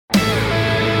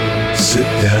Sit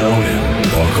down and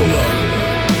buckle up.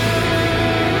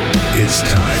 It's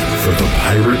time for the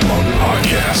Pirate Monk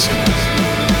Podcast.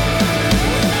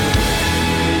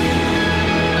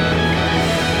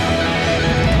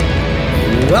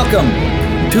 Welcome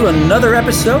to another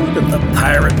episode of the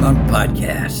Pirate Monk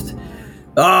Podcast.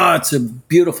 It's a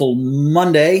beautiful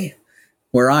Monday,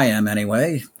 where I am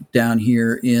anyway, down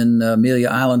here in Amelia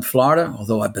Island, Florida,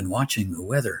 although I've been watching the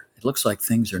weather. It looks like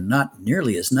things are not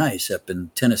nearly as nice up in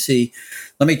Tennessee.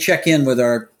 Let me check in with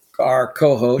our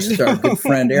co-host, our good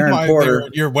friend Aaron Porter.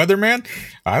 Your weatherman?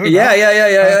 I don't know.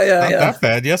 Yeah. Not that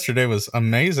bad. Yesterday was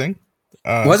amazing.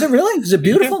 Was it really? Was it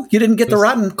beautiful? Yeah. You didn't get the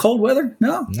rotten cold weather?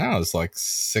 No, it was like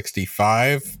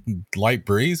 65, light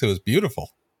breeze. It was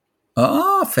beautiful.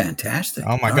 Oh, fantastic.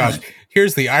 Oh, my All gosh. right.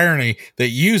 Here's the irony that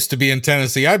used to be in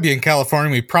Tennessee. I'd be in California.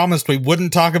 We promised we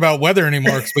wouldn't talk about weather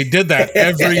anymore because we did that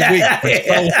every week for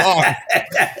so long.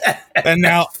 And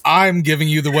now I'm giving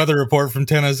you the weather report from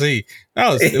Tennessee.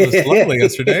 It was lovely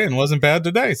yesterday and wasn't bad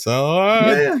today.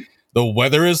 So the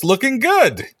weather is looking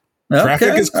good. Okay.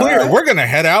 Traffic is clear. Right. We're going to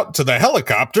head out to the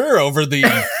helicopter over the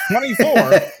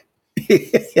 24.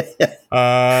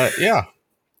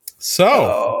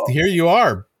 So here you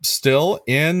are, still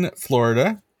in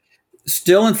Florida.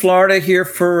 Still in Florida, here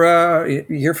for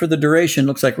the duration.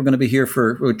 Looks like we're going to be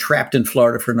we're trapped in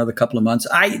Florida for another couple of months.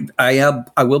 I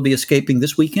will be escaping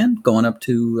this weekend, going up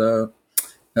to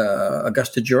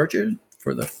Augusta, Georgia,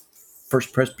 for the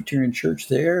First Presbyterian Church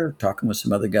there, talking with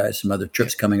some other guys, some other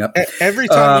trips coming up. Every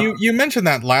time you mentioned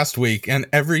that last week, and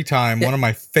every time one of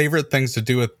my favorite things to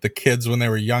do with the kids when they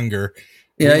were younger.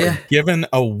 We were given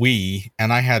a Wii,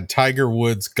 and I had Tiger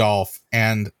Woods golf,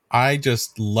 and I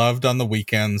just loved on the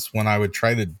weekends when I would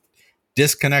try to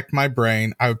disconnect my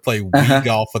brain. I would play Wii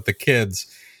golf with the kids,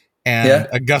 and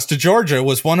Augusta, Georgia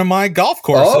was one of my golf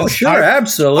courses. Oh, sure,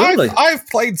 absolutely. I've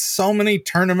played so many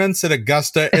tournaments at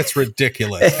Augusta, it's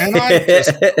ridiculous, and I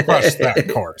just crushed that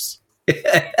course.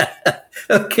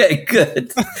 Okay,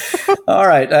 good. All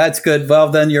right, that's good. Well,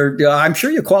 then I'm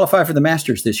sure you qualify for the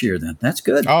Masters this year. Then that's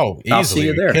good. Oh, easily. I'll see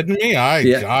you there. Are you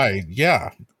kidding me?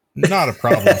 Not a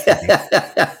problem for me.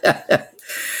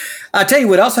 I'll tell you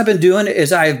what else I've been doing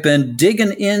is I've been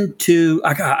digging into.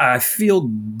 I feel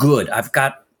good. I've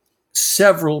got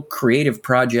several creative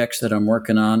projects that I'm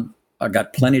working on. I've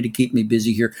got plenty to keep me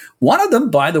busy here. One of them,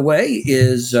 by the way,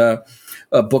 is a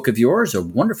book of yours, a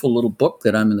wonderful little book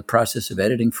that I'm in the process of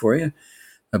editing for you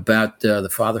about the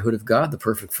fatherhood of God, the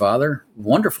perfect father.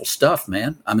 Wonderful stuff,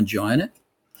 man. I'm enjoying it.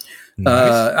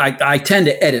 Nice. I tend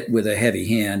to edit with a heavy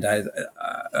hand,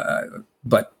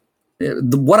 but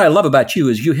what I love about you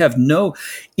is you have no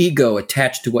ego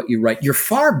attached to what you write. You're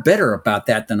far better about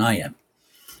that than I am.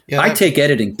 I take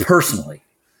editing personally.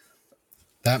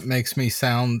 That makes me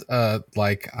sound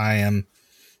like I am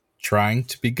trying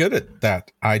to be good at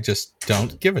that. I just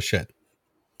don't give a shit.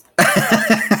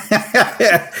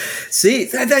 See,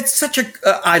 that's such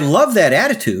I love that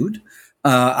attitude.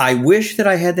 I wish that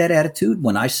I had that attitude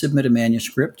when I submit a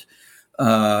manuscript.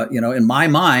 In my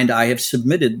mind, I have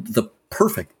submitted the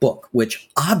perfect book, which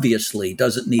obviously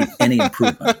doesn't need any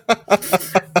improvement.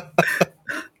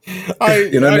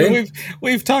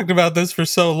 We've talked about this for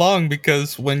so long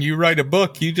because when you write a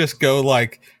book, you just go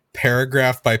like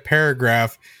paragraph by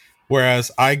paragraph,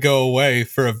 whereas I go away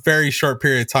for a very short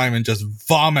period of time and just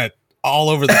vomit all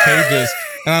over the pages.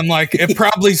 And I'm like, it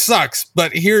probably sucks,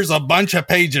 but here's a bunch of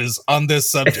pages on this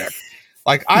subject.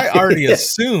 Like I already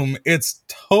assume it's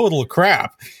total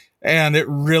crap and it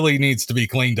really needs to be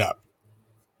cleaned up.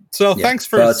 So thanks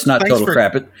for, it's not total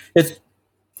crap.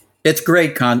 It's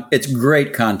great it's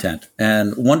great content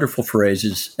and wonderful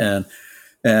phrases. And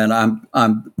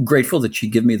I'm grateful that you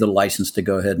give me the license to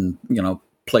go ahead and,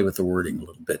 play with the wording a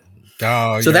little bit.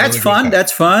 Oh, so that's really fun.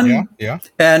 That's fun. Yeah.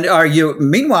 And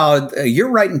meanwhile,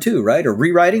 you're writing too, right? Or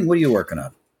rewriting? What are you working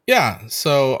on? Yeah.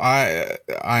 So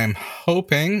I'm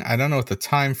hoping, I don't know what the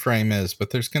time frame is, but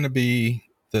there's going to be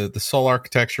the Soul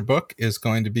Architecture book is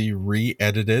going to be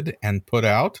re-edited and put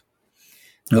out.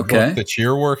 The book that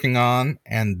you're working on.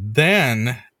 And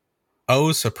then,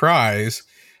 surprise,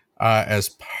 as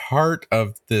part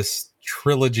of this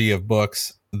trilogy of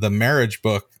books, the marriage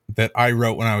book that I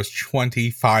wrote when I was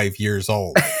 25 years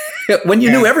old. When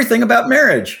you knew everything about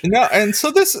marriage. No, and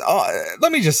so this,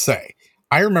 let me just say,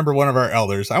 I remember one of our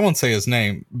elders, I won't say his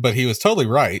name, but he was totally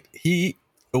right. We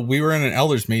were in an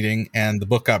elders meeting and the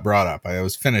book got brought up. I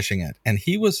was finishing it and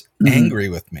he was angry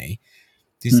with me.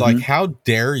 He's like, how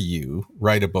dare you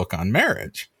write a book on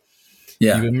marriage?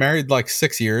 Yeah. You've been married like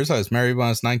 6 years. I was married when I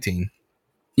was 19.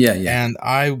 Yeah. And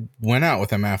I went out with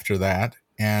him after that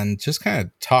and just kind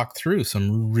of talked through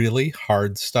some really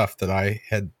hard stuff that I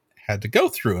had had to go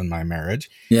through in my marriage.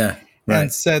 Yeah. Right.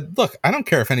 And said, look, I don't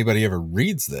care if anybody ever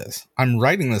reads this. I'm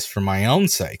writing this for my own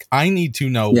sake. I need to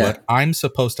know what I'm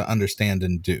supposed to understand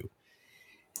and do.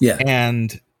 Yeah.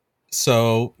 And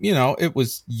so, it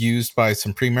was used by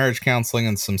some pre-marriage counseling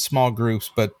and some small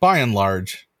groups, but by and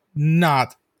large,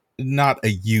 not a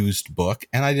used book.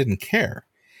 And I didn't care.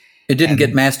 It didn't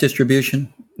get mass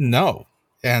distribution? No.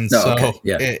 And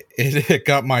it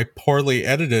got my poorly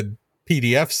edited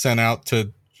PDF sent out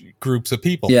to groups of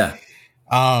people. Yeah.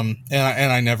 And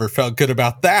I never felt good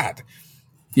about that.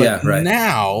 But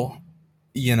now,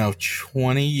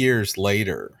 20 years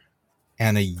later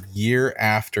and a year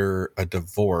after a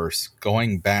divorce,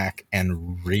 going back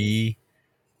and reading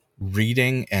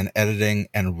and editing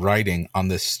and writing on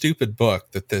this stupid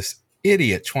book that this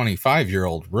idiot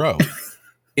 25-year-old wrote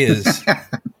is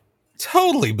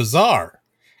totally bizarre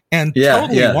and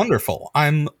totally wonderful.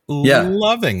 I'm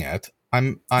loving it.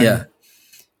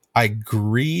 I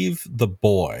grieve the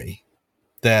boy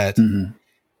that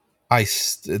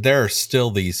there are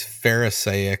still these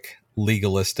Pharisaic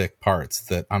legalistic parts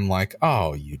that I'm like,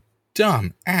 oh, you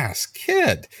dumb ass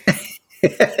kid.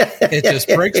 It just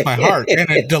breaks my heart and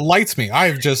it delights me.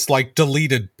 I've just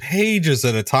deleted pages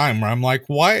at a time where I'm like,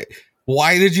 why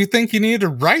did you think you needed to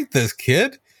write this,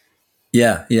 kid?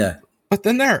 Yeah. Yeah. But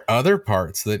then there are other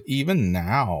parts that even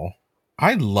now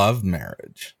I love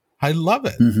marriage. I love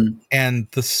it. Mm-hmm. And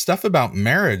the stuff about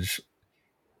marriage,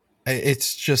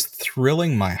 it's just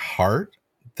thrilling my heart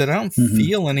that I don't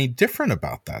feel any different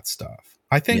about that stuff.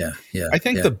 I think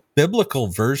the biblical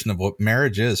version of what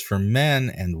marriage is for men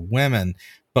and women,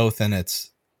 both in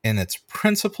its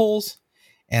principles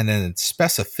and in its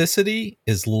specificity,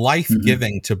 is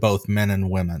life-giving to both men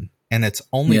and women. And it's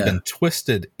only been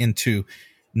twisted into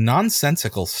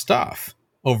nonsensical stuff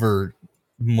over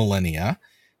millennia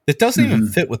that doesn't even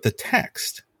fit with the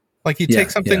text. Like you take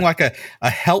something like a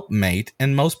helpmate,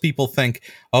 and most people think,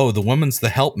 oh, the woman's the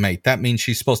helpmate. That means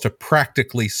she's supposed to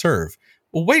practically serve.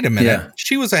 Well, wait a minute. Yeah.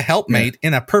 She was a helpmate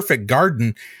in a perfect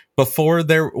garden before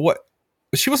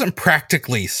she wasn't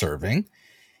practically serving.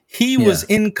 He was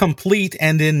incomplete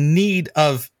and in need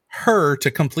of her to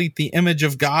complete the image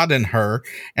of God in her.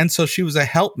 And so she was a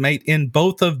helpmate in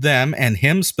both of them, and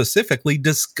him specifically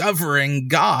discovering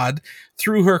God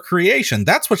through her creation.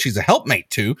 That's what she's a helpmate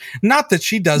to, not that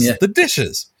she does the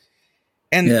dishes.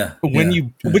 And when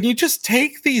you just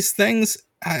take these things,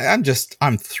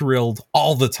 I'm thrilled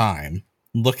all the time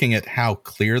looking at how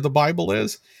clear the Bible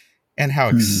is and how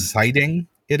exciting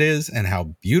it is and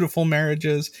how beautiful marriage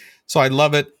is. So I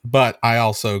love it, but I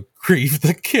also grieve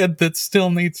the kid that still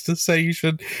needs to say you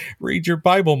should read your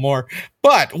Bible more.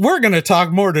 But we're going to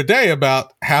talk more today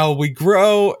about how we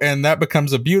grow, and that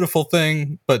becomes a beautiful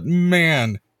thing. But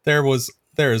man, there is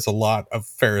a lot of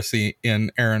Pharisee in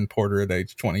Aaron Porter at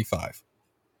age 25.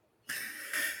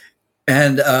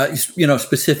 And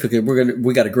specifically,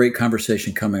 we got a great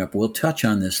conversation coming up. We'll touch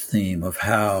on this theme of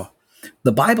how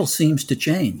the Bible seems to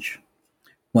change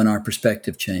when our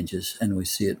perspective changes and we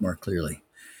see it more clearly.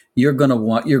 You're going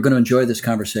to enjoy this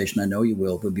conversation. I know you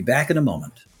will. We'll be back in a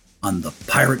moment on the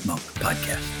Pirate Monk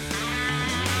Podcast.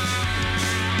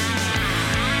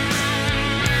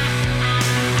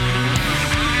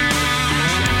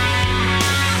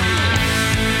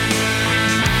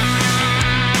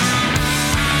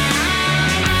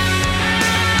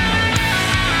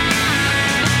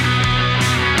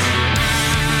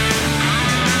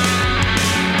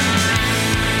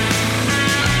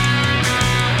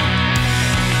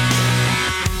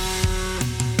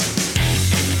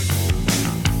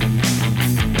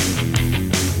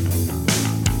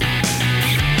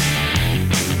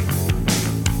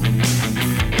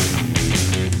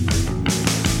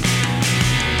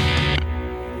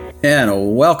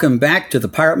 And welcome back to the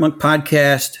Pirate Monk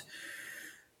Podcast.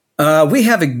 We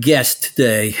have a guest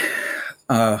today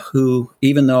who,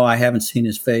 even though I haven't seen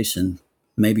his face in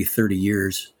maybe 30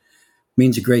 years,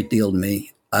 means a great deal to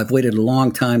me. I've waited a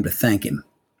long time to thank him.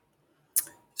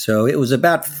 So it was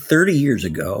about 30 years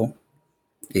ago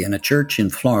in a church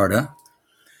in Florida.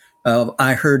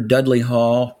 I heard Dudley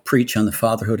Hall preach on the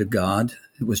fatherhood of God.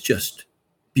 It was just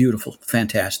beautiful,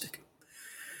 fantastic.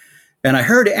 And I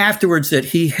heard afterwards that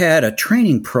he had a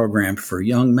training program for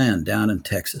young men down in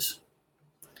Texas.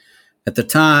 At the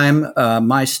time,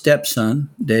 my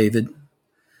stepson, David,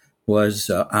 was,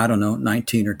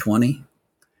 19 or 20,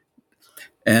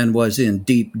 and was in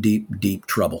deep, deep, deep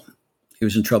trouble. He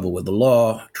was in trouble with the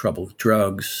law, trouble with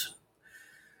drugs.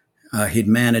 He'd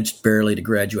managed barely to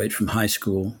graduate from high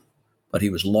school, but he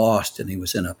was lost, and he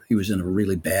was in a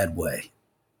really bad way.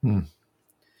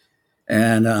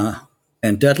 And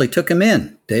And Dudley took him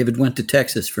in. David went to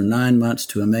Texas for 9 months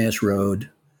to Emmaus Road.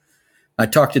 I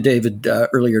talked to David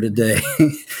earlier today.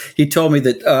 He told me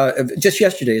that just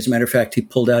yesterday, as a matter of fact, he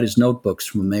pulled out his notebooks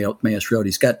from Emmaus Road.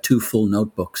 He's got 2 full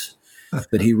notebooks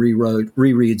that he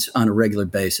rereads on a regular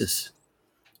basis.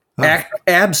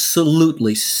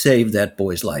 Absolutely saved that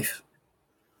boy's life.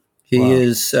 He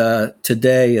is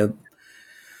today a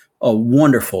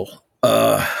wonderful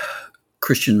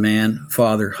Christian man,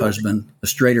 father, husband, a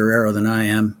straighter arrow than I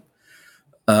am.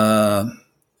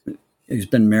 He's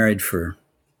been married for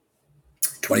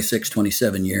 26,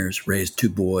 27 years, raised 2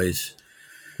 boys,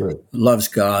 loves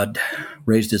God,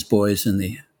 raised his boys in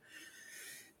the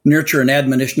nurture and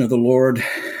admonition of the Lord.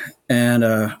 And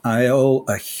I owe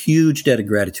a huge debt of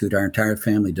gratitude, our entire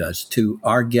family does, to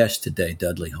our guest today,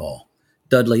 Dudley Hall.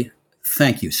 Dudley,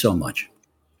 thank you so much.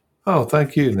 Oh,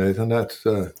 thank you, Nathan. That's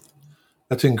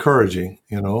encouraging.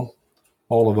 You know,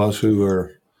 all of us who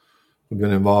have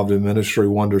been involved in ministry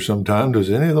wonder sometimes, does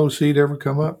any of those seed ever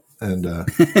come up? And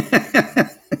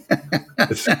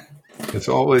it's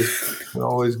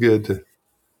always good to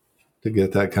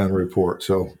get that kind of report.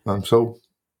 So I'm so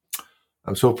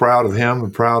proud of him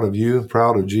and proud of you and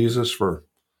proud of Jesus for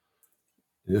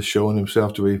just showing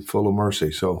himself to be full of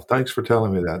mercy. So thanks for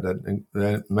telling me that.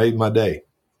 That made my day.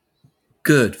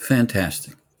 Good.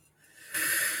 Fantastic.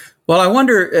 Well, I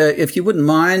wonder if you wouldn't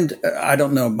mind. I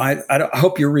don't know. I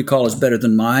hope your recall is better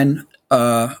than mine.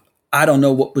 I don't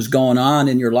know what was going on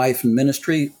in your life and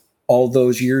ministry all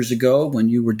those years ago when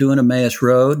you were doing Emmaus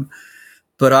Road.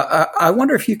 But I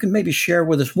wonder if you can maybe share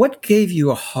with us what gave you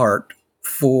a heart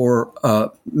for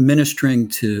ministering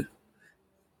to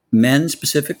men,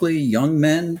 specifically young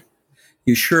men.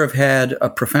 You sure have had a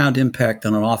profound impact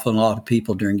on an awful lot of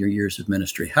people during your years of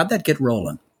ministry. How'd that get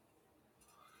rolling?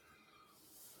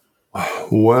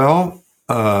 Well,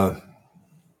 by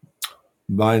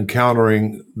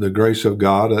encountering the grace of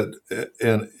God at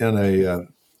a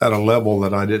level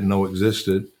that I didn't know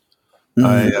existed,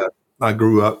 I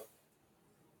grew up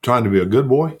trying to be a good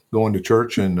boy, going to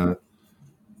church and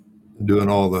doing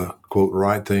all the quote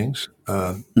right things.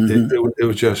 It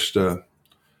was just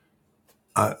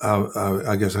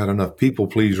I guess I had enough people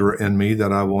pleaser in me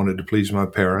that I wanted to please my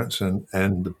parents and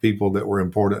the people that were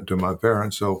important to my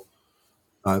parents. So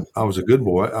I was a good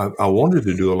boy. I wanted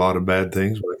to do a lot of bad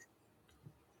things, but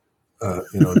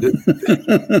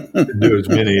didn't do as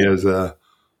many as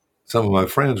some of my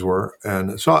friends were.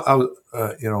 And so I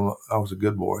was a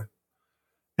good boy,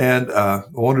 and I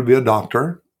wanted to be a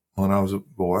doctor when I was a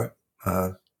boy,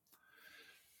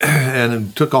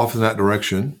 and took off in that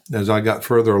direction as I got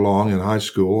further along in high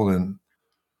school and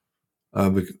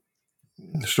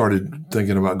started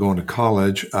thinking about going to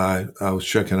college. I was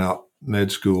checking out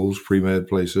med schools, pre-med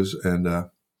places, and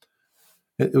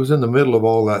it was in the middle of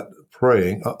all that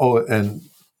praying. And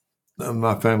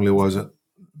my family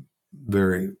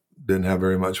didn't have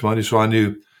very much money, so I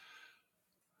knew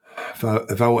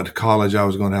if I went to college, I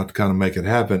was going to have to kind of make it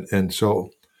happen. And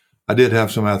so I did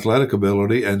have some athletic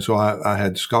ability, and so I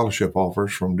had scholarship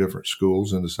offers from different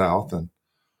schools in the South, and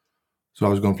so I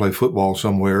was going to play football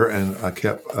somewhere, and I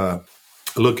kept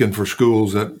looking for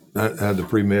schools that had the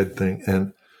pre-med thing.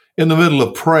 And in the middle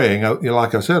of praying,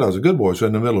 like I said, I was a good boy, so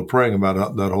in the middle of praying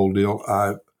about that whole deal,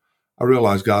 I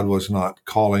realized God was not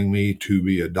calling me to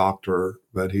be a doctor,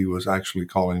 but he was actually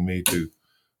calling me to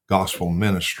gospel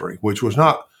ministry, which was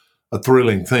not a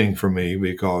thrilling thing for me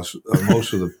because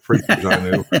most of the preachers I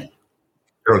knew were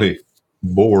really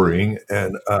boring,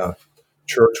 and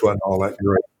church wasn't all that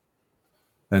great.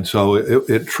 And so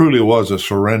it truly was a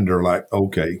surrender, like,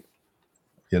 okay,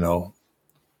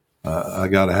 I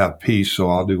got to have peace,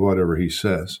 so I'll do whatever he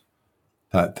says,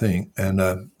 type thing.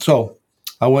 And so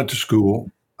I went to school.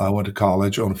 I went to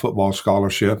college on a football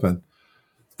scholarship and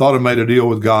thought I made a deal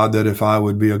with God that if I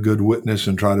would be a good witness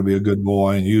and try to be a good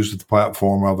boy and use the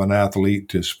platform of an athlete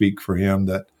to speak for him,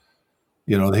 that,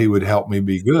 he would help me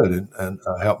be good and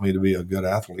help me to be a good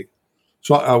athlete.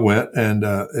 So I went, and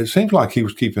it seemed like he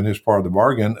was keeping his part of the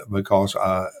bargain because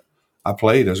I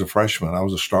played as a freshman. I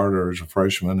was a starter as a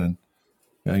freshman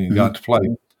and got to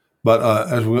play. But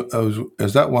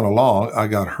as that went along, I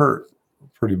got hurt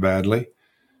pretty badly.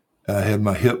 I had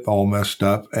my hip all messed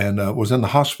up and was in the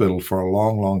hospital for a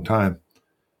long, long time.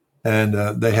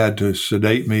 And they had to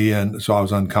sedate me, and so I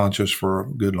was unconscious for a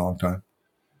good long time.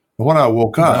 And when I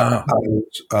woke up,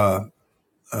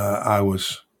 I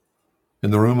was in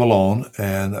the room alone,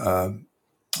 and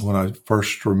when I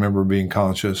first remember being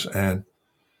conscious, and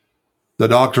the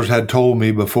doctors had told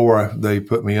me before they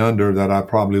put me under that I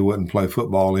probably wouldn't play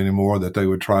football anymore, that they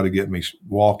would try to get me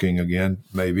walking again,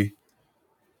 maybe.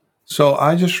 So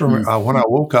I just remember when I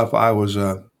woke up, I was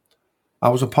I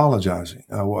was apologizing.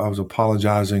 I was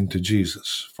apologizing to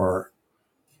Jesus for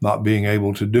not being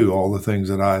able to do all the things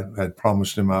that I had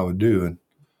promised him I would do. And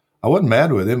I wasn't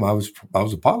mad with him. I was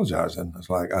apologizing. It's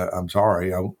like, I'm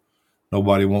sorry.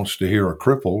 Nobody wants to hear a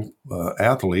crippled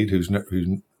athlete who's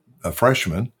a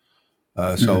freshman.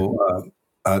 So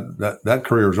that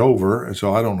career's over. And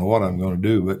so I don't know what I'm going to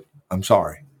do, but I'm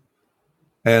sorry.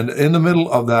 And in the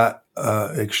middle of that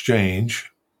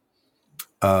exchange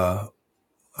of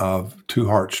two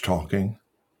hearts talking,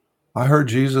 I heard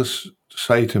Jesus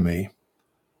say to me,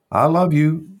 I love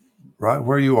you right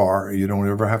where you are. You don't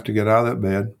ever have to get out of that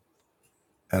bed.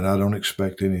 And I don't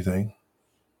expect anything.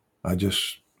 I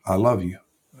love you.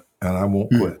 And I won't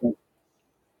quit.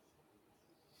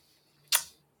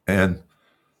 And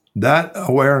that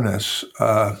awareness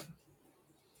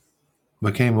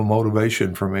became a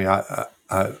motivation for me.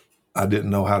 I didn't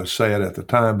know how to say it at the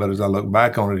time, but as I look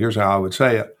back on it, here's how I would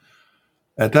say it.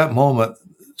 At that moment,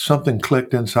 something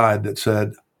clicked inside that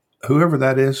said, whoever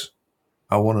that is,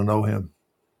 I want to know him.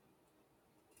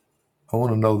 I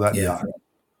want to know that guy,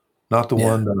 not the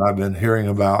one that I've been hearing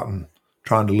about and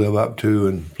trying to live up to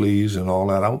and please and all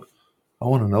that. I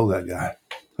want to know that guy.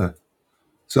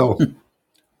 So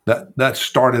that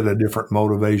started a different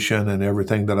motivation, and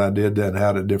everything that I did then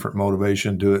had a different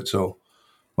motivation to it. So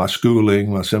my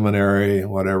schooling, my seminary,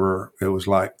 whatever, it was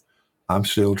like, I'm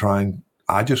still trying.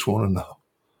 I just want to know.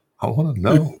 I want to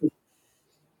know.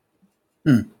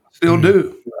 Still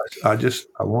do. I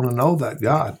want to know that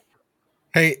God.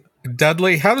 Hey,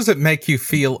 Dudley, how does it make you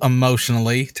feel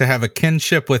emotionally to have a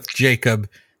kinship with Jacob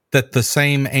that the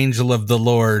same angel of the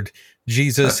Lord,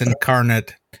 Jesus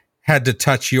incarnate, had to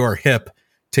touch your hip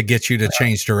to get you to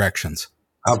change directions?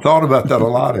 I've thought about that a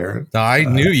lot, Aaron. I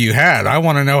knew you had. I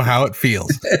want to know how it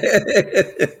feels.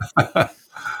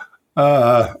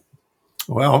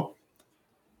 Well,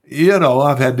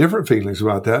 I've had different feelings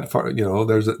about that.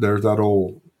 There's that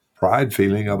old pride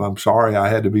feeling of, I'm sorry I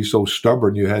had to be so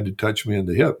stubborn you had to touch me in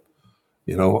the hip.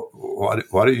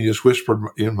 Why didn't you just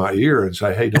whisper in my ear and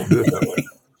say, hey, don't do it that way?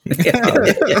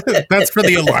 That's for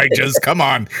the Elijahs. Come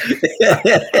on.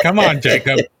 Come on,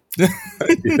 Jacob.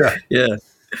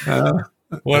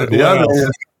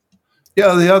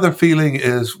 The other feeling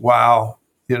is, wow,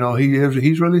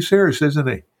 he's really serious, isn't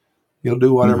he? He'll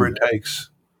do whatever it takes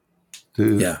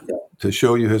to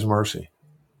show you his mercy.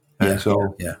 And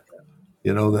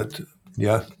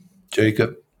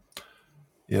Jacob,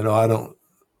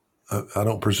 I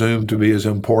don't presume to be as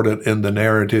important in the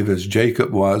narrative as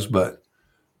Jacob was, but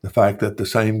the fact that the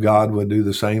same God would do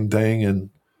the same thing, and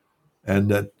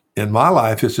that in my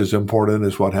life it's as important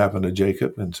as what happened to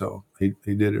Jacob. And so he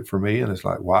did it for me, and it's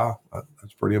like, wow,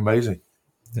 that's pretty amazing.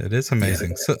 It is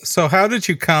amazing. So how did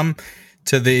you come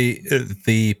to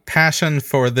the passion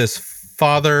for this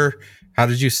father? How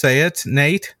did you say it,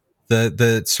 Nate?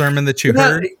 The sermon that you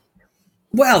heard?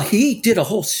 Well, he did a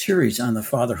whole series on the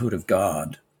fatherhood of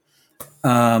God.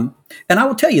 And I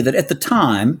will tell you that at the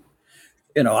time,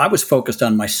 I was focused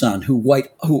on my son,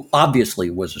 who obviously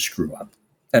was a screw up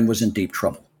and was in deep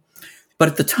trouble. But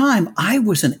at the time, I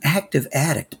was an active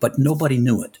addict, but nobody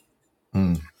knew it.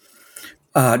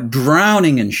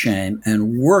 Drowning in shame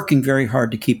and working very hard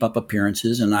to keep up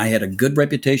appearances. And I had a good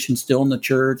reputation still in the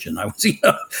church. And I was,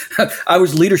 I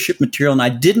was leadership material. And I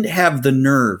didn't have the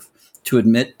nerve to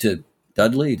admit to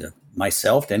Dudley, to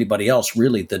myself, to anybody else,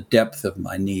 really, the depth of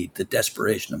my need, the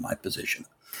desperation of my position.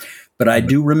 But I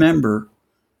do remember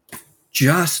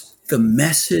just the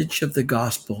message of the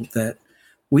gospel that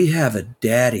we have a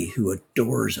daddy who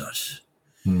adores us.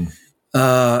 It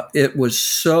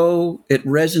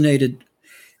resonated.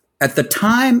 At the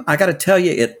time, I got to tell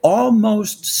you, it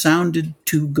almost sounded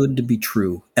too good to be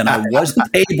true. And I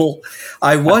wasn't able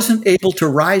to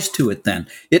rise to it then.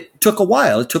 It took a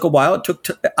while.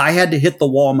 I had to hit the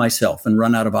wall myself and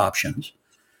run out of options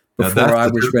before I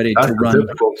was ready to run. That's a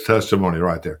difficult testimony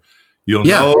right there. You'll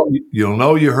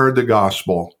know you heard the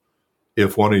gospel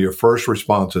if one of your first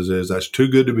responses is, that's too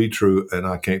good to be true, and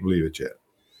I can't believe it yet.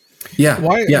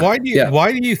 Why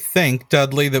do you think,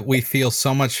 Dudley, that we feel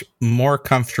so much more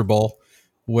comfortable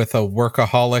with a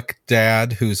workaholic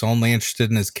dad who's only interested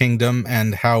in his kingdom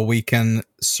and how we can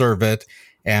serve it,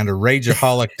 and a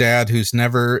rageaholic dad who's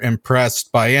never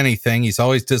impressed by anything? He's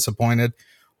always disappointed.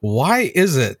 Why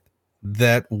is it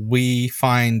that we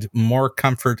find more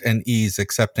comfort and ease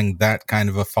accepting that kind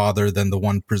of a father than the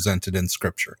one presented in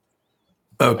Scripture?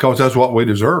 Because that's what we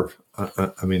deserve.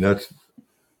 I mean, that's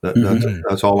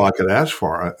all I could ask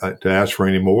for. To ask for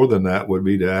any more than that would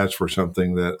be to ask for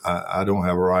something that I don't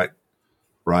have a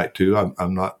right to.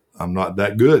 I'm not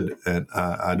that good, and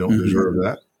I don't deserve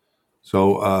that.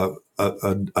 So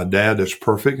a dad that's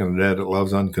perfect and a dad that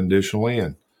loves unconditionally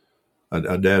and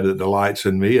a dad that delights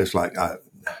in me. It's like, that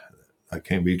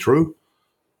can't be true.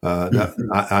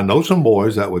 I know some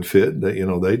boys that would fit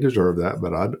that, they deserve that,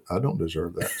 but I don't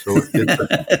deserve that. So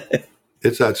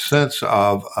it's that sense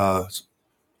of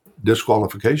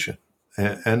disqualification.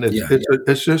 And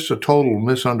it's just a total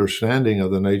misunderstanding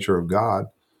of the nature of God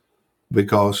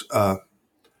because,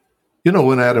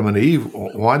 when Adam and Eve,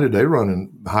 why did they run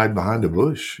and hide behind a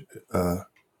bush?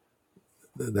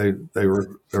 They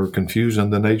were confusing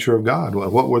the nature of God.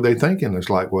 What were they thinking? It's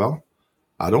like, well,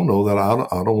 I don't know that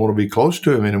I don't want to be close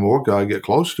to him anymore. Because I get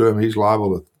close to him, he's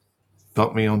liable to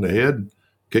thump me on the head,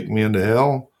 kick me into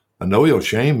hell. I know he'll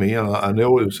shame me, and I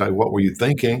know he'll say, "What were you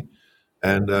thinking?"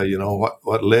 And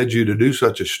what led you to do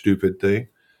such a stupid thing?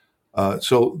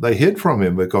 So they hid from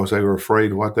him because they were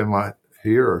afraid what they might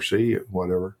hear or see,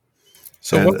 whatever.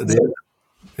 So the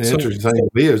interesting thing to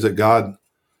me is that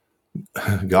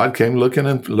God came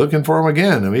looking for him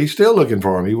again. I mean, he's still looking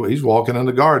for him. He's walking in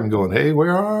the garden, going, "Hey,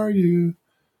 where are you?"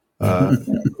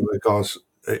 Because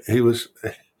he was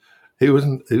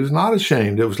not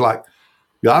ashamed. It was like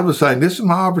God was saying, "This is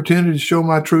my opportunity to show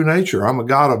my true nature. I'm a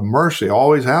God of mercy.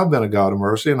 Always have been a God of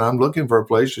mercy, and I'm looking for a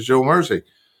place to show mercy.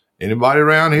 Anybody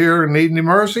around here need any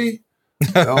mercy?"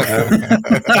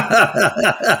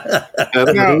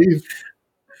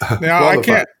 Now,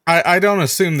 I don't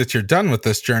assume that you're done with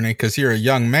this journey because you're a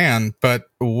young man, but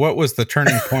what was the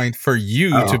turning point for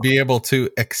you to be able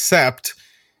to accept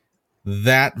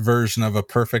that version of a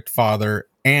perfect father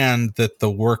and that the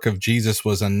work of Jesus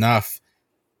was enough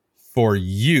for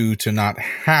you to not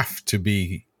have to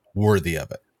be worthy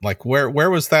of it? Like where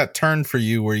was that turn for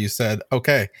you where you said,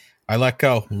 okay, I let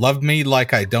go, love me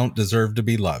like I don't deserve to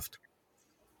be loved?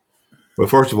 Well,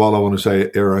 first of all, I want to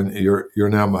say, Aaron, you're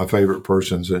now my favorite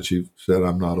person since you said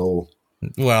I'm not old.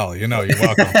 Well, you're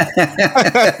welcome.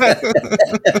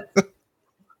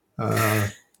 I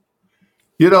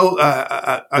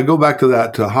go back to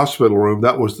that hospital room.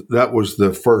 That was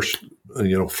the first,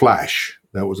 flash.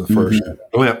 That was the first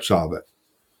glimpse of it.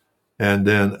 And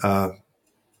then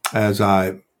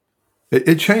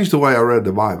it changed the way I read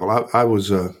the Bible.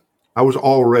 I was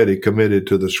already committed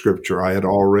to the Scripture. I had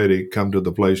already come to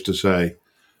the place to say,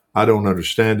 I don't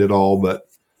understand it all, but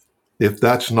if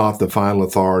that's not the final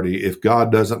authority, if God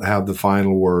doesn't have the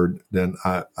final word, then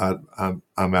I'm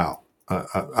out.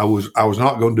 I was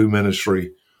not going to do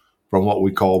ministry from what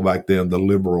we call back then the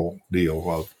liberal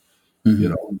deal of,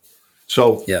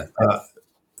 So,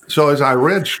 so as I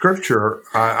read Scripture,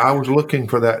 I was looking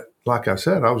for that. Like I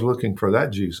said, I was looking for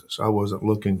that Jesus. I wasn't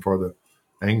looking for the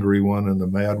angry one and the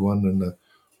mad one and the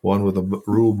one with the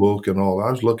rule book and all.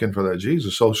 I was looking for that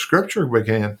Jesus. So Scripture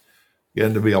began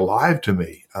to be alive to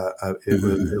me.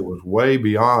 It was way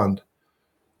beyond,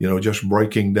 just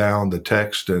breaking down the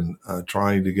text and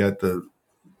trying to get the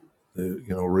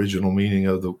original meaning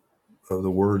of the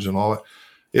words and all that.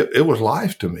 It was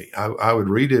life to me. I would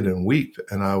read it and weep,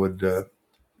 and I would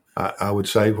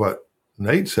say what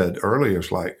Nate said earlier.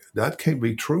 It's like, that can't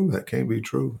be true. That can't be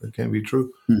true. That can't be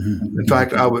true. In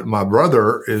fact, my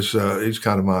brother is he's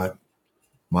kind of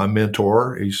my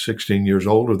mentor. He's 16 years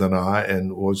older than I,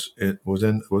 and was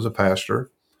a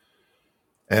pastor.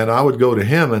 And I would go to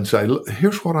him and say, "Look,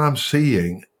 here's what I'm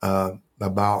seeing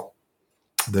about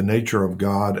the nature of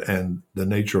God and the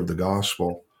nature of the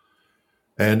gospel."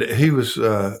 And he would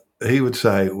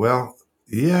say, "Well,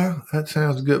 yeah, that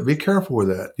sounds good. Be careful with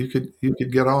that. You could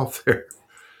get off there."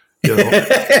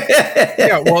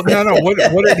 Yeah. Well, no.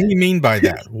 What did he mean by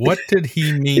that? What did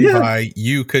he mean by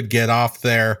you could get off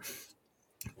there?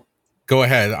 Go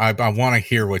ahead. I want to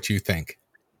hear what you think.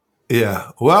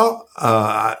 Yeah. Well,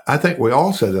 I think we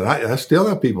all said that. I still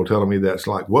have people telling me that. It's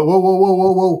like,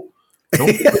 whoa.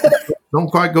 Don't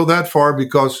quite go that far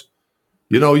because,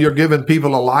 you're giving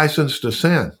people a license to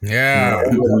sin. Yeah.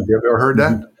 Have you ever heard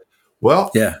that?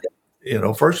 Well,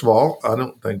 first of all, I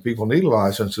don't think people need a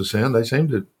license to sin. They seem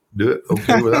to do it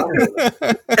okay without it.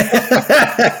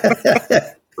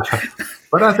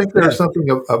 But I think there's something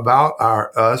about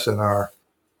us and our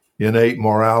innate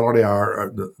morality,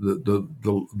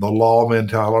 the law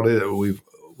mentality that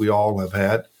we all have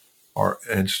had,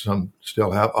 and some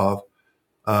still have of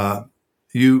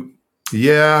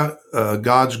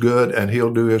God's good and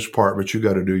He'll do His part, but you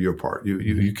got to do your part.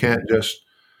 You can't just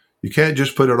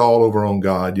put it all over on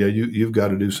God. Yeah, you've got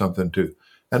to do something too.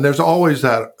 And there's always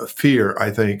that fear, I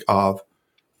think, of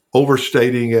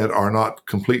overstating it or not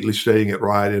completely stating it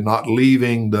right and not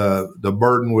leaving the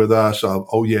burden with us of,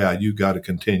 oh yeah, you've got to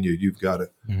continue. You've got to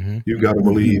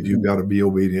believe, you've got to be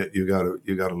obedient. You got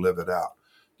to live it out.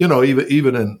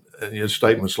 Even in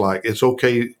statements like, it's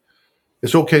okay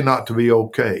It's okay not to be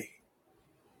okay,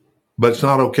 but it's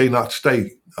not okay not to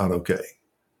stay not okay.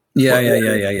 Yeah.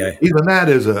 Even that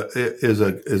is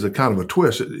a kind of a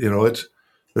twist. It's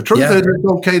the truth Yeah. is it's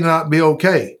okay to not be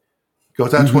okay,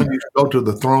 because that's when you go to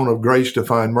the throne of grace to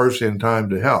find mercy and time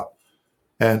to help.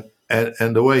 And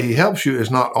the way he helps you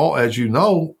is not all, as you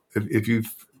know, if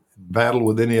you've battled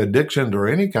with any addiction or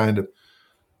any kind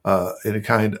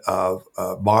of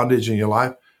bondage in your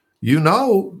life, you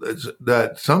know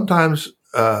that sometimes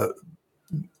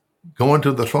going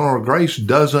to the throne of grace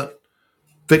doesn't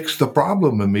fix the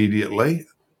problem immediately,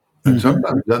 and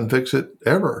sometimes doesn't fix it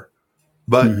ever.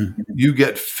 But you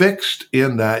get fixed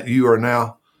in that you are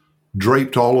now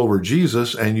draped all over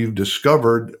Jesus, and you've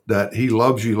discovered that he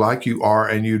loves you like you are,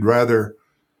 and you'd rather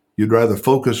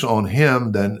focus on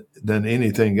him than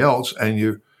anything else.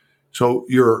 And so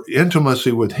your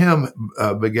intimacy with him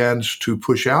begins to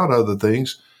push out other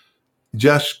things,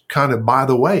 just kind of by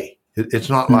the way. It's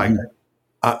not like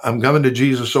I'm coming to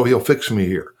Jesus so he'll fix me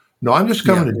here. No, I'm just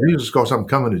coming to Jesus because I'm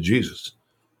coming to Jesus.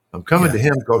 I'm coming to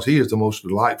him because he is the most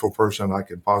delightful person I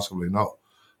can possibly know.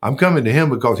 I'm coming to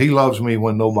him because he loves me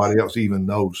when nobody else even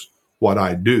knows what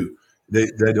I do. They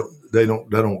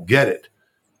don't get it.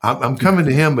 I'm coming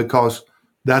to him because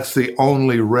that's the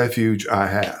only refuge I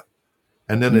have.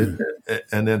 And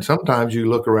then sometimes you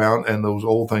look around and those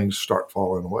old things start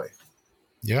falling away.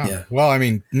 Yeah. Well, I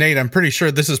mean, Nate, I'm pretty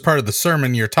sure this is part of the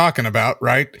sermon you're talking about,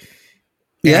 right?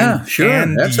 Yeah, sure.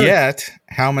 And yet,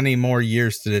 how many more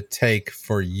years did it take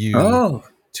for you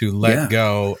to let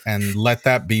go and let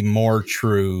that be more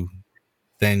true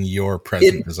than your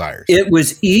present desires? It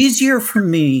was easier for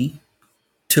me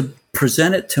to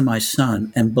present it to my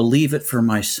son and believe it for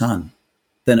my son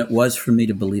than it was for me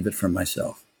to believe it for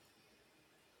myself.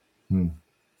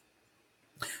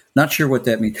 Not sure what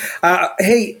that means.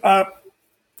 Hey,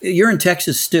 you're in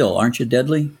Texas still, aren't you,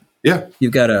 Deadly? Yeah. You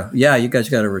guys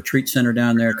got a retreat center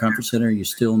down there, conference center. You're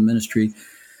still in ministry.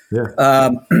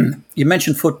 Yeah. You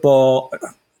mentioned football.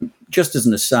 Just as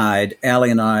an aside,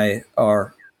 Allie and I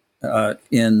are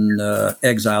in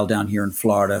exile down here in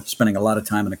Florida, spending a lot of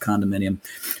time in a condominium.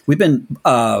 We've been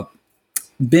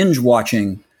binge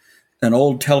watching an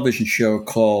old television show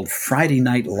called Friday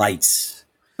Night Lights,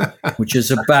 which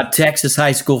is about Texas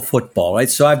high school football, right?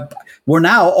 So we're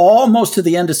now almost to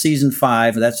the end of season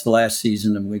 5. That's the last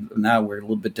season, and we're a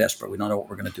little bit desperate. We don't know what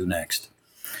we're going to do next.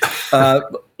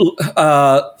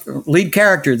 Lead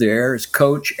character there is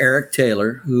Coach Eric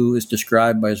Taylor, who is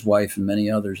described by his wife and many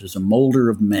others as a molder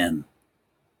of men.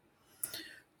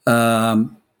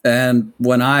 And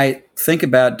when I think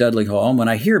about Dudley Hall, and when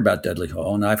I hear about Dudley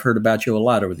Hall, and I've heard about you a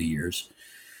lot over the years,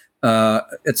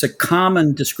 it's a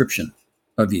common description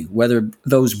of you, whether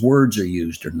those words are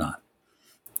used or not.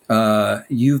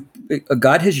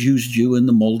 God has used you in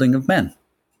the molding of men.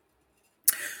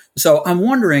 So I'm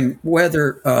wondering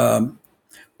whether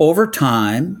over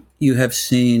time you have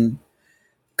seen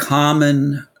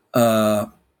common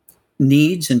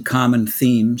needs and common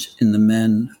themes in the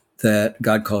men that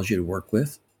God calls you to work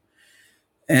with.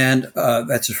 And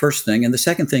that's the first thing. And the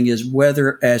second thing is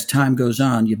whether as time goes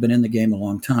on, you've been in the game a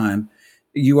long time,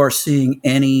 you are seeing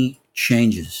any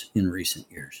changes in recent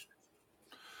years.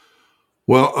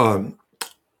 Well,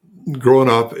 growing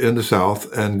up in the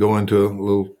South and going to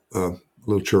a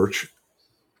little church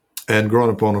and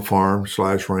growing up on a farm /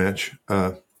 ranch,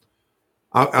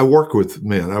 I work with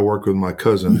men. I work with my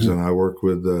cousins and I work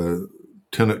with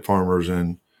tenant farmers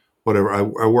and whatever. I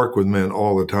work with men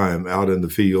all the time out in the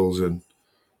fields and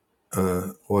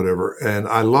whatever. And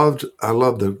I loved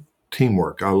the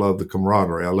teamwork. I love the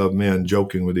camaraderie. I love men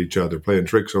joking with each other, playing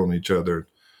tricks on each other,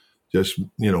 just,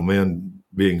 men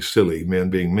being silly, men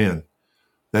being men.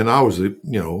 And I was, a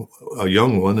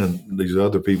young one, and these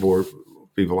other people were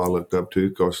people I looked up to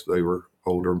because they were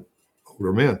older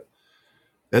men.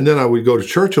 And then I would go to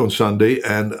church on Sunday,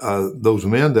 and those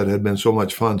men that had been so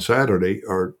much fun Saturday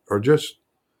are just,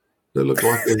 they look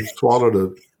like they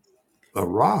swallowed a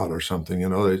rod or something,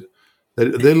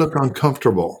 They look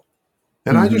uncomfortable.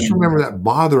 And I just remember that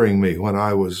bothering me when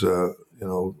I was,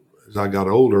 as I got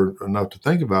older enough to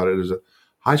think about it as a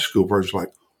high school person,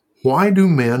 like, why do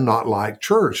men not like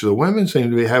church? The women seem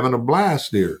to be having a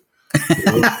blast here.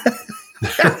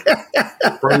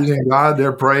 Praising God,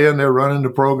 they're praying, they're running the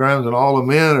programs, and all the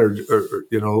men are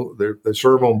they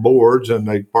serve on boards and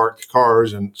they park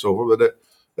cars and so forth, but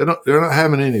they're not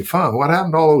having any fun. What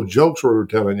happened to all those jokes we were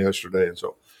telling yesterday? And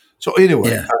so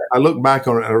anyway, I look back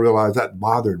on it and I realized that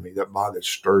bothered me. That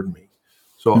stirred me.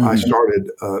 So I started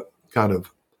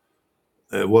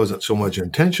it wasn't so much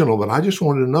intentional, but I just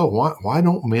wanted to know why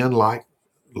don't men like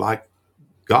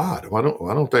God? Why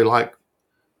don't they like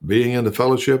being in the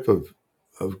fellowship of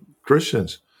of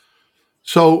Christians.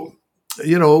 So,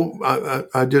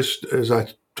 I just, as I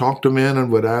talked to men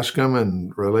and would ask them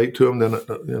and relate to them,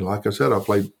 then, like I said, I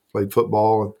played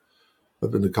football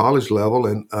up in the college level,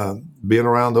 and being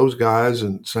around those guys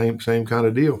and same kind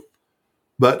of deal.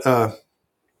 But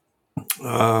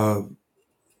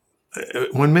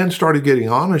when men started getting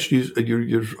honest,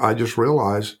 I just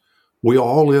realized we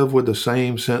all live with the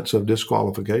same sense of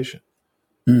disqualification.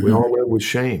 Mm-hmm. We all live with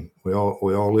shame. We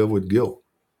all live with guilt.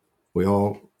 We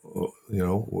all,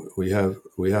 we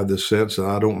have this sense that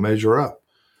I don't measure up.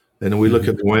 And then we look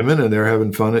at the women and they're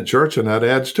having fun at church, and that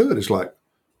adds to it. It's like,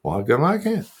 well, how come I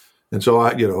can't? And so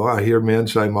I hear men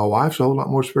say, my wife's a whole lot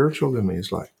more spiritual than me.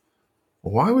 It's like,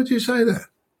 well, why would you say that?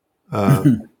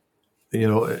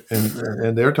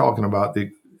 And they're talking about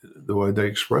the way they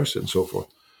express it and so forth.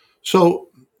 So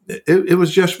it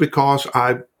was just because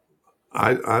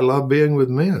I love being with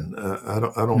men. I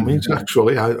don't mean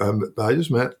sexually. I just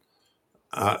meant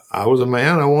I was a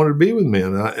man. I wanted to be with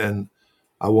men, and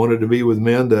I wanted to be with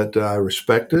men that I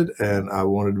respected, and I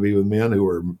wanted to be with men who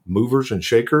were movers and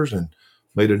shakers and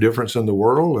made a difference in the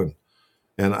world.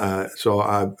 So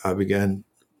I began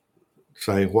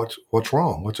saying, what's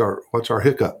wrong? What's our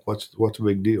hiccup? What's the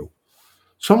big deal?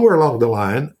 Somewhere along the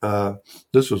line,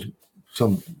 this was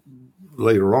some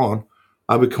later on,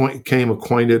 I became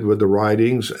acquainted with the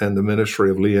writings and the ministry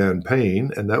of Leanne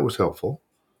Payne, and that was helpful.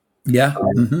 Yeah.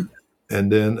 And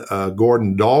then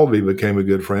Gordon Dalby became a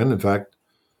good friend. In fact,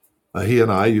 he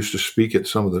and I used to speak at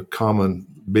some of the common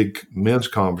big men's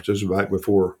conferences back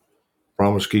before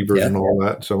Promise Keepers and all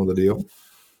that, some of the deal.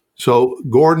 So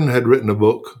Gordon had written a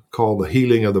book called The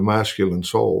Healing of the Masculine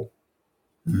Soul.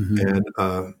 And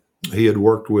he had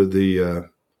worked with the,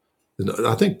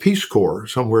 I think, Peace Corps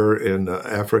somewhere in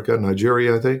Africa,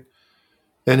 Nigeria, I think.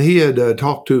 And he had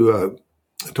talked to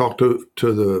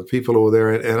the people over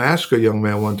there and asked a young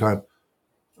man one time,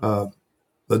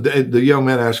 the young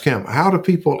man asked him, how do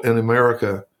people in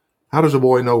America, how does a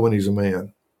boy know when he's a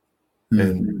man?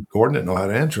 And Gordon didn't know how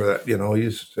to answer that.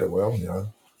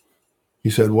 He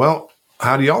said, well,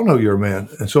 how do y'all know you're a man?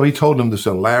 And so he told him this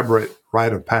elaborate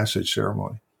rite of passage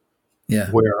ceremony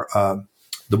where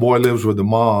the boy lives with the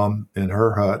mom in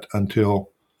her hut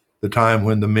until the time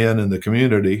when the men in the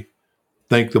community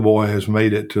think the boy has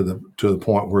made it to the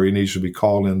point where he needs to be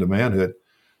called into manhood.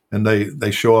 And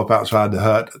they show up outside the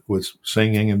hut with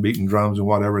singing and beating drums and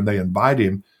whatever, and they invite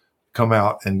him to come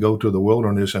out and go to the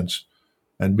wilderness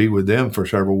and be with them for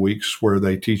several weeks, where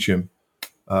they teach him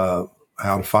how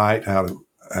to fight, how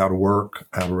to work,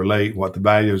 how to relate, what the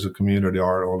values of the community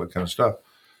are, all that kind of stuff.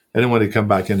 And then when they come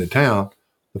back into town,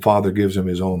 the father gives him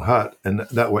his own hut, and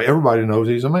that way everybody knows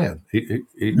he's a man. He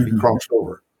crossed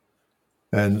over,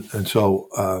 and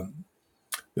so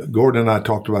Gordon and I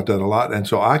talked about that a lot. And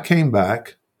so I came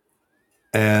back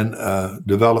and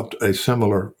developed a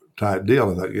similar type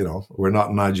deal. That we're not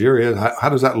in Nigeria. How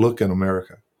does that look in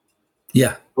America?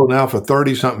 Yeah. So now for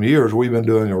 30-something years, we've been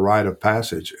doing a rite of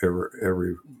passage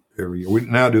every year. We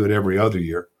now do it every other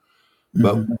year.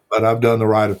 But I've done the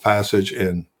rite of passage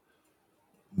in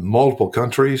multiple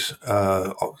countries,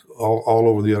 all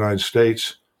over the United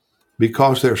States,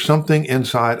 because there's something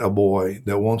inside a boy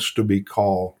that wants to be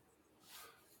called.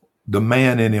 The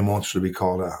man in him wants to be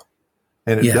called out.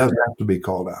 And it does have to be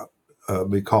called out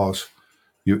because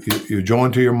you're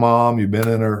joined to your mom. You've been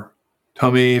in her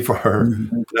tummy for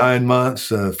 9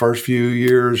 months. First few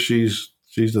years, she's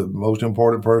the most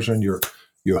important person.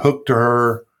 You're hooked to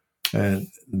her, and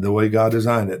the way God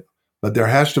designed it. But there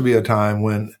has to be a time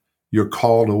when you're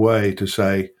called away to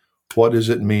say, what does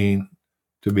it mean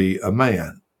to be a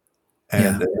man?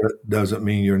 And it doesn't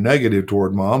mean you're negative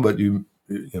toward mom, but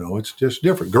it's just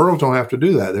different. Girls don't have to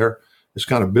do that. It's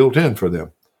kind of built in for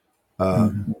them.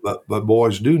 But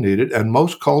boys do need it. And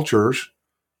most cultures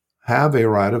have a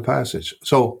rite of passage.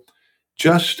 So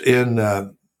just in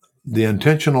the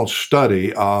intentional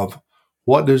study of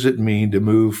what does it mean to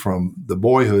move from the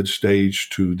boyhood stage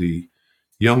to the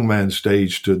young man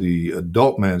stage to the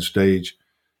adult man stage,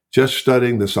 just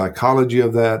studying the psychology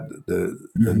of that, the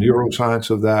neuroscience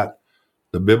of that,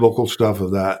 the biblical stuff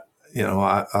of that,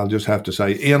 I'll just have to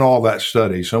say, in all that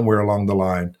study, somewhere along the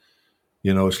line,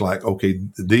 it's like, okay,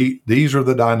 these are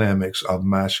the dynamics of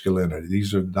masculinity.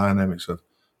 These are the dynamics of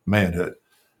manhood.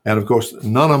 And of course,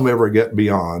 none of them ever get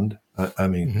beyond. That's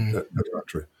not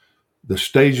true. The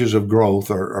stages of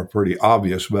growth are pretty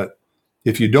obvious, but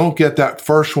if you don't get that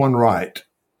first one right,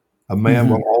 a man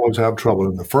will always have trouble.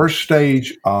 And the first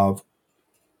stage of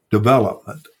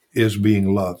development is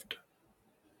being loved.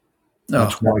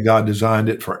 That's why God designed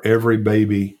it for every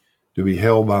baby to be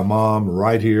held by mom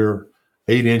right here,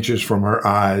 8 inches from her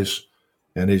eyes,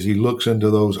 And as he looks into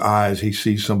those eyes, he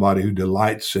sees somebody who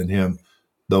delights in him,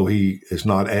 though he is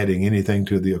not adding anything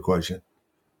to the equation.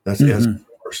 That's the essence of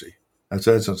mercy. That's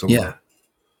the essence of love.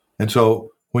 And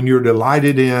so when you're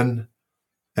delighted in,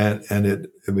 and it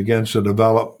begins to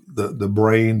develop the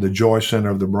brain, the joy center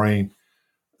of the brain,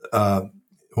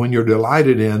 when you're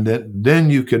delighted in that, then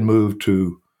you can move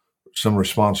to some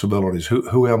responsibilities.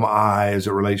 Who am I as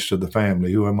it relates to the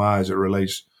family? Who am I as it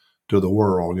relates to the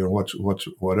world? What's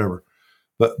whatever.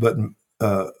 But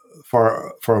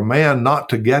for a man not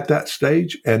to get that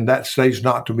stage, and that stage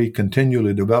not to be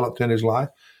continually developed in his life,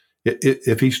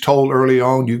 if he's told early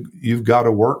on, you've got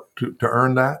to work to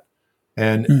earn that,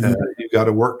 and you've got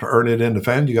to work to earn it in the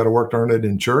family, you got to work to earn it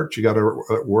in church, you got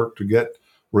to work to get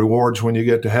rewards when you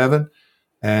get to heaven,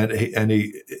 and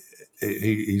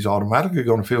he's automatically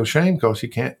going to feel shame because he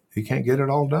can't get it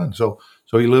all done. So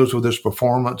he lives with this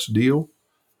performance deal.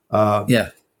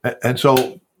 And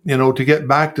so, to get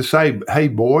back to say, hey,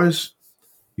 boys,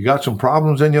 you got some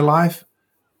problems in your life.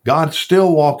 God's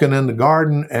still walking in the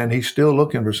garden, and he's still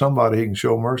looking for somebody he can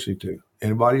show mercy to.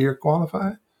 Anybody here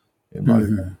qualify?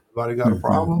 Anybody got a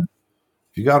problem?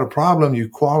 If you got a problem, you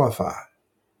qualify.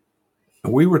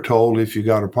 And we were told if you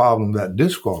got a problem, that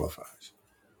disqualifies.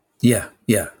 Yeah.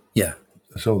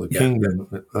 So the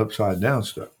kingdom upside down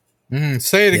stuff.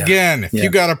 Say it again. If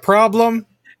you got a problem,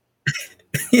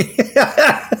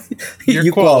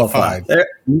 you're qualified.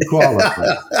 You qualify.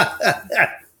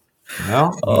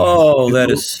 Well, that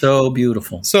is so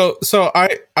beautiful. So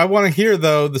I want to hear,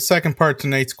 though, the second part to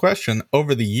Nate's question.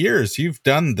 Over the years, you've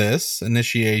done this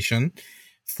initiation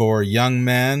for young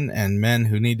men and men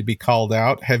who need to be called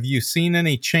out. Have you seen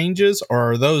any changes,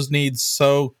 or are those needs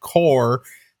so core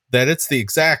that it's the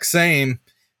exact same?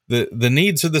 The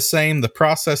needs are the same, the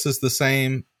process is the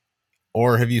same,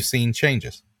 or have you seen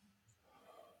changes?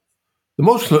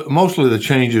 Mostly the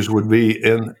changes would be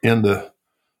in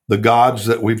the gods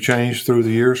that we've changed through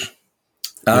the years.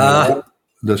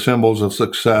 The symbols of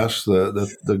success,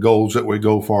 the goals that we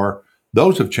go for,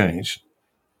 those have changed.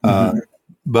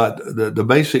 But the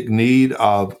basic need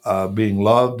of being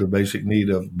loved, the basic need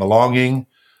of belonging,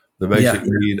 the basic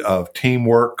need of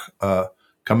teamwork,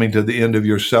 coming to the end of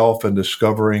yourself and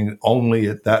discovering only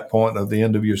at that point of the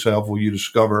end of yourself will you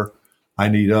discover I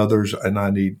need others and I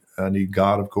need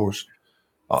God, of course.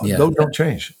 Those don't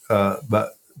change.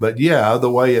 But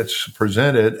the way it's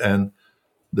presented and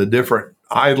the different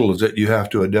idols that you have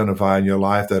to identify in your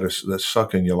life that's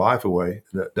sucking your life away,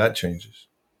 that changes.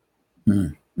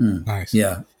 Nice.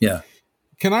 Yeah.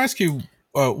 Can I ask you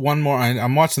one more?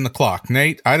 I'm watching the clock.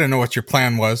 Nate, I don't know what your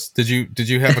plan was. Did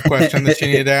you have a question that you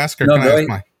needed to ask, or No, can I ask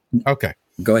mine? Okay.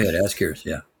 Go ahead, ask yours.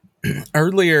 Yeah.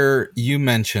 Earlier, you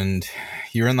mentioned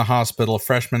you're in the hospital,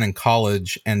 freshman in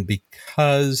college, and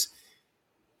because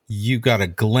you got a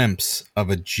glimpse of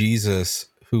a Jesus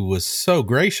who was so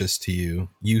gracious to you,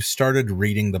 you started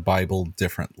reading the Bible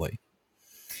differently.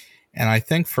 And I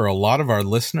think for a lot of our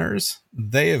listeners,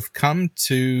 they have come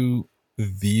to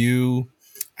view,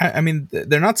 I mean,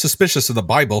 they're not suspicious of the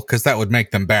Bible because that would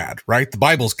make them bad, right? The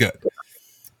Bible's good.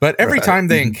 But every time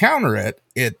they encounter it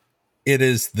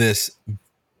is this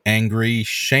angry,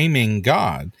 shaming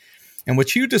God. And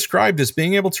what you described as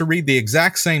being able to read the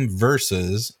exact same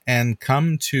verses and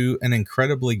come to an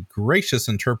incredibly gracious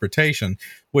interpretation,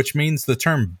 which means the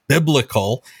term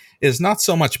biblical is not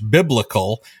so much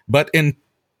biblical, but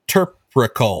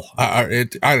interpretal. I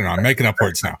don't know, I'm making up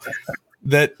words now.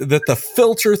 That the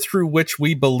filter through which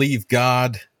we believe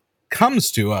God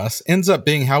comes to us ends up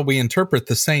being how we interpret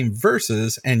the same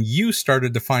verses, and you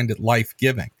started to find it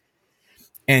life-giving.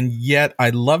 And yet I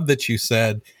love that you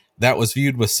said that was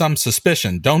viewed with some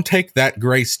suspicion. Don't take that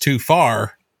grace too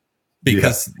far,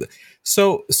 because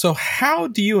so how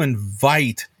do you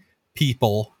invite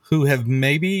people who have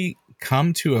maybe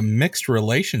come to a mixed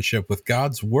relationship with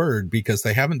God's word because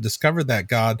they haven't discovered that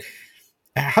God?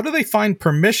 How do they find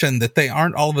permission that they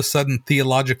aren't all of a sudden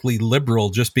theologically liberal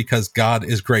just because God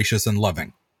is gracious and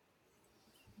loving?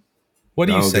 What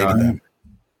do you say to them?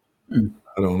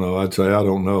 I don't know. I'd say I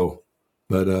don't know.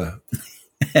 But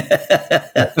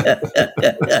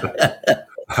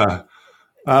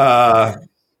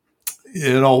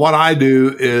what I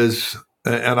do is,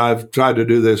 and I've tried to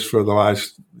do this for the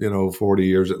last 40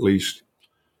 years at least.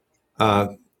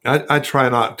 I try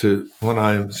not to, when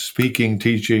I'm speaking,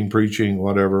 teaching, preaching,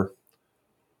 whatever.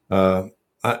 I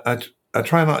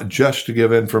try not just to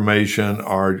give information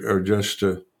or just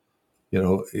to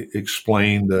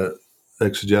explain the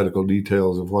exegetical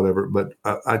details of whatever, but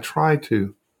I try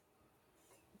to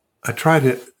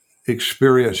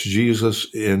experience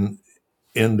Jesus in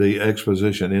the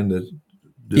exposition, in the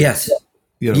yes.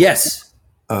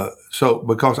 So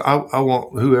because I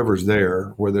want whoever's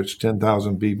there, whether it's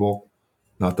 10,000 people,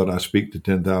 not that I speak to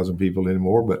 10,000 people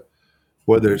anymore, but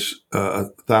whether it's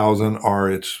 1,000 or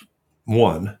it's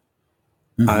one,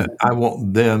 I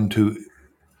want them to.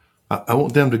 I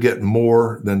want them to get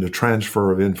more than the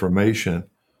transfer of information,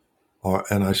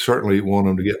 and I certainly want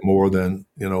them to get more than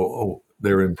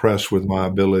they're impressed with my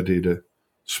ability to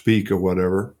speak or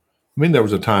whatever. I mean, there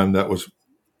was a time that was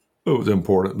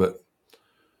important, but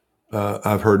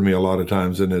I've heard me a lot of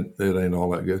times, and it ain't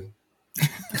all that good.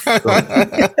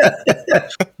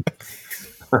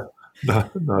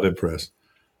 Not impressed.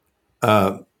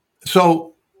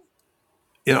 So,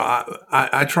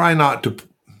 I try not to.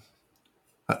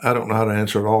 I don't know how to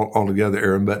answer it all together,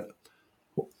 Aaron. But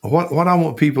what I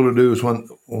want people to do is when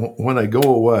they go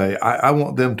away, I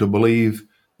want them to believe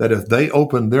that if they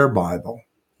open their Bible,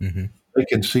 they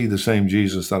can see the same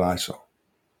Jesus that I saw.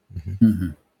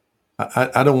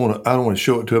 I don't want to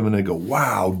show it to them and they go,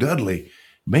 "Wow, Dudley,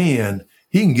 man,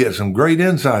 he can get some great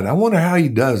insight. I wonder how he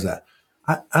does that."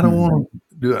 I don't want them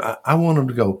to do it. I want them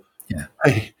to go,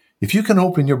 "Hey, if you can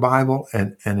open your Bible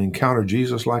and encounter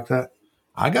Jesus like that,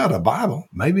 I got a Bible.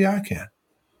 Maybe I can."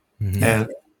 And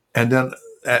then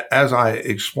as I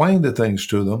explain the things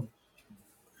to them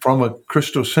from a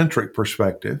Christocentric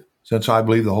perspective, since I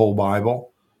believe the whole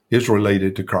Bible is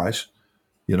related to Christ,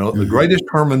 the greatest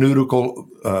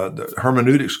the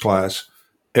hermeneutics class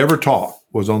ever taught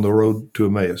was on the road to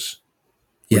Emmaus,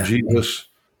 where Jesus,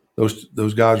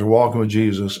 those guys were walking with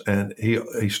Jesus, and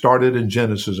he started in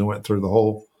Genesis and went through the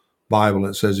whole Bible.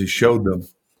 It says he showed them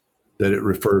that it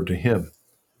referred to him.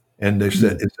 And they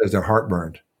said, it says their heart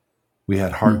burned. We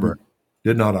had heartburn.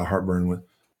 Did not our heart burn with?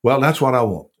 Well, that's what I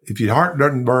want. If your heart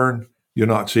doesn't burn, you're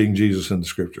not seeing Jesus in the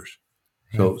scriptures.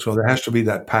 So there has to be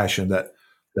that passion, that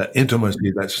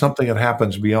intimacy, that's something that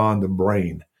happens beyond the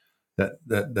brain.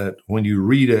 That when you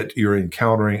read it, you're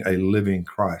encountering a living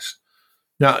Christ.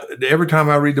 Now, every time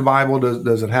I read the Bible,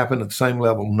 does it happen at the same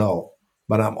level? No.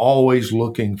 But I'm always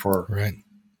looking for. Right.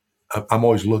 I'm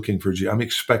always looking for Jesus. I'm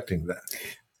expecting that.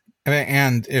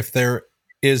 And if there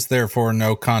is therefore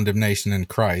no condemnation in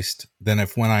Christ, then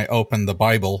if when I open the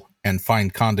Bible and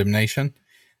find condemnation,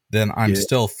 then I'm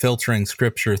still filtering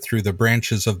scripture through the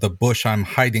branches of the bush I'm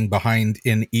hiding behind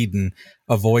in Eden,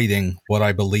 avoiding what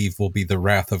I believe will be the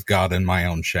wrath of God in my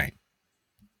own shame.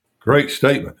 Great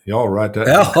statement. Y'all write that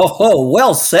down. Oh,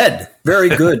 well said. Very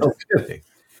good. No kidding.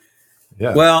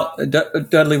 Yeah. Well,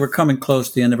 Dudley, we're coming close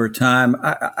to the end of our time.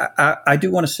 I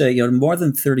do want to say, more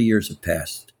than 30 years have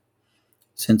passed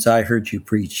since I heard you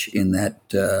preach in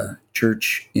that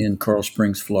church in Coral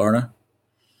Springs, Florida.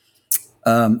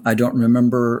 I don't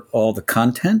remember all the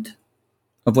content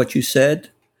of what you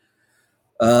said,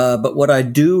 but what I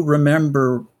do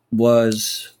remember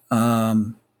was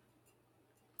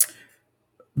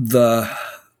the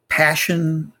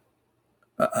passion.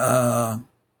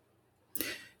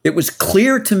 It was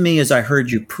clear to me as I heard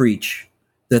you preach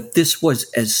that this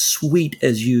was as sweet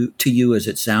to you as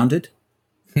it sounded.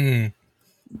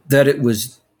 That it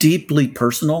was deeply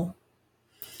personal,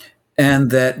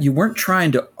 and that you weren't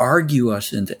trying to argue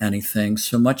us into anything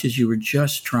so much as you were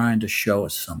just trying to show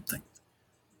us something.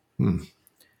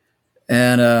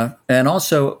 And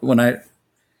also when I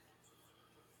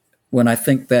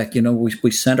think back,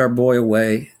 we sent our boy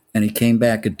away, and he came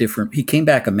back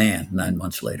a man 9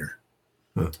 months later.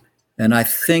 And I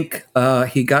think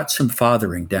he got some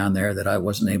fathering down there that I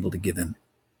wasn't able to give him.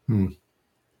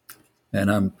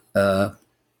 And I'm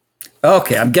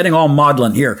okay, I'm getting all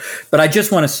maudlin here, but I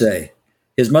just want to say,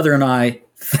 his mother and I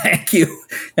thank you,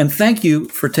 and thank you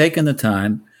for taking the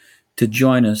time to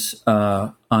join us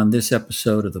on this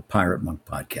episode of the Pirate Monk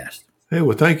Podcast. Hey,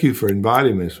 well, thank you for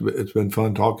inviting me. It's been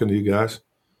fun talking to you guys.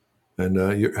 And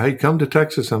hey, come to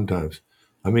Texas sometimes.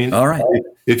 I mean, all right.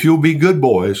 If you'll be good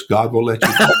boys, God will let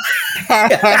you come.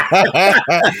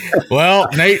 Well,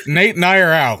 Nate and I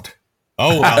are out.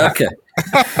 Oh, well. Okay.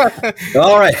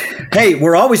 All right. Hey,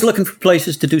 we're always looking for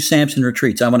places to do Samson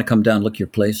retreats. I want to come down and look your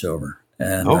place over.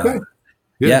 And, okay.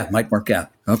 Yeah, might work out.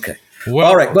 Okay. Well,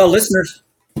 all right. Well, listeners,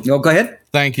 go ahead.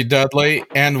 Thank you, Dudley.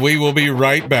 And we will be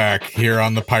right back here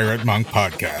on the Pirate Monk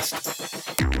Podcast.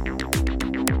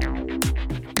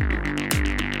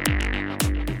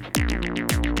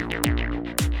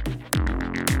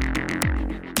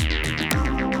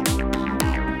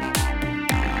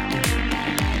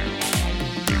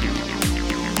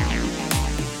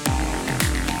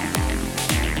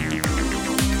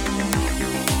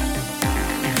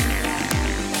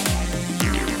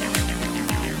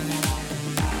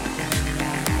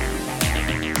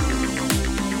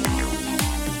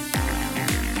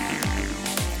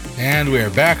 And we are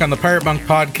back on the Pirate Monk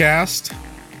Podcast.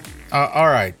 All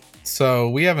right. So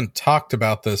we haven't talked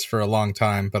about this for a long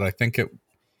time, but I think it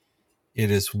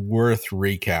is worth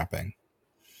recapping.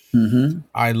 Mm-hmm.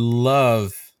 I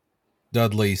love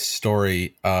Dudley's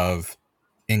story of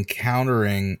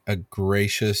encountering a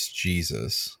gracious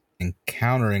Jesus,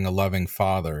 encountering a loving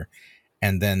Father,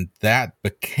 and then that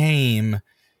became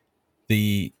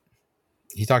he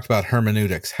talked about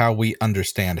hermeneutics, how we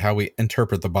understand, how we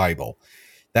interpret the Bible.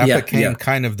 That became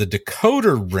kind of the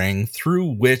decoder ring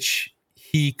through which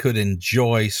he could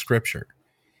enjoy Scripture.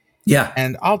 Yeah.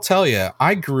 And I'll tell you,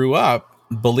 I grew up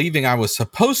believing I was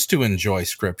supposed to enjoy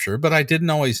Scripture, but I didn't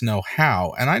always know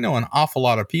how. And I know an awful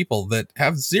lot of people that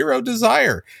have zero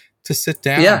desire to sit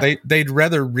down. Yeah. They'd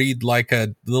rather read like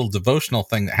a little devotional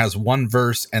thing that has one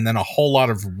verse and then a whole lot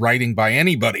of writing by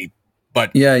anybody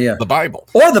but the Bible.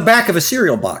 Or the back of a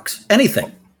cereal box.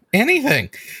 Anything.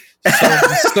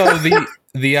 So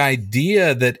the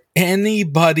idea that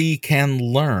anybody can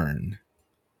learn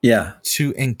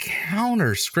to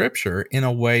encounter Scripture in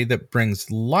a way that brings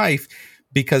life,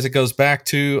 because it goes back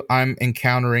to I'm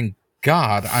encountering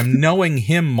God. I'm knowing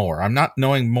him more. I'm not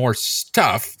knowing more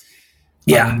stuff.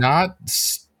 Yeah. I'm not,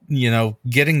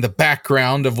 getting the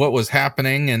background of what was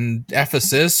happening in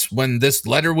Ephesus when this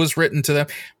letter was written to them.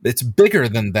 It's bigger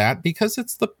than that because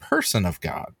it's the person of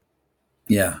God.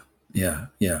 Yeah.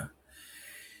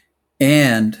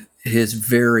 And his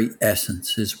very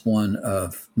essence is one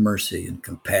of mercy and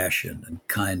compassion and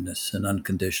kindness and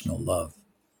unconditional love.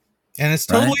 And it's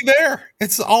totally there.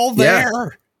 It's all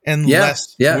there.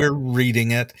 Unless we're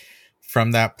reading it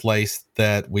from that place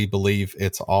that we believe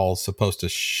it's all supposed to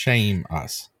shame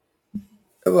us.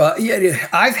 Well,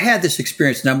 I've had this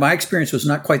experience. Now, my experience was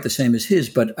not quite the same as his,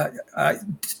 but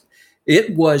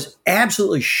it was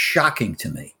absolutely shocking to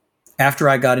me after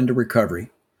I got into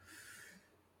recovery.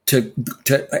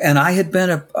 And I had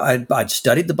been I'd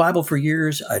studied the Bible for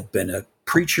years. I'd been a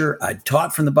preacher. I'd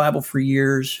taught from the Bible for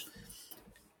years.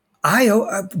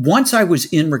 Once I was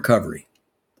in recovery,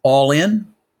 all in,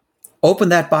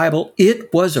 opened that Bible,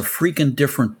 it was a freaking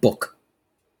different book.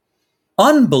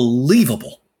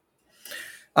 Unbelievable.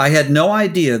 I had no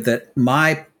idea that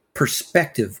my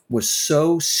perspective was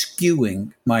so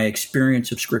skewing my experience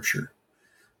of Scripture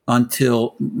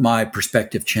until my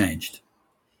perspective changed.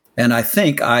 And I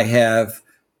think I have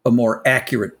a more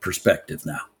accurate perspective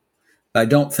now. I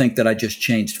don't think that I just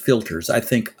changed filters. I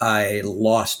think I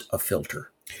lost a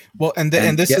filter. Well, and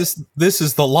this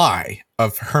is the lie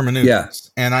of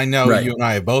hermeneutics. Yeah. And I know you and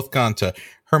I have both gone to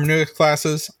hermeneutics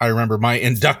classes. I remember my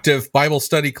inductive Bible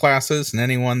study classes, and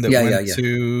anyone that went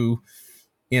to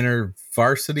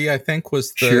InterVarsity, I think,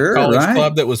 was the college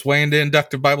club that was way into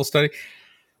inductive Bible study.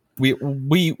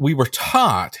 We were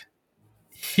taught,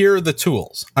 here are the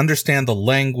tools, understand the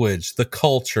language, the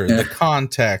culture, the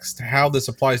context, how this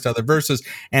applies to other verses,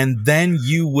 and then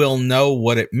you will know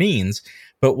what it means.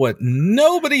 But what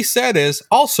nobody said is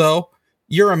also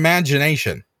your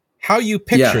imagination, how you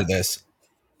picture this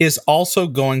is also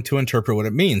going to interpret what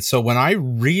it means. So when I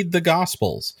read the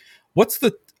Gospels,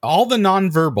 all the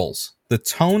nonverbals, the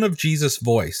tone of Jesus'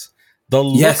 voice, the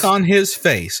look on his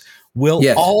face will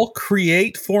all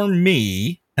create for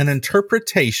me an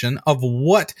interpretation of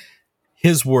what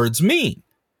his words mean.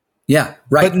 Yeah,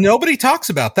 right. But nobody talks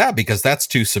about that because that's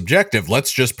too subjective.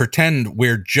 Let's just pretend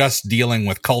we're just dealing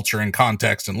with culture and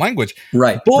context and language.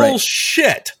 Right.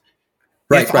 Bullshit.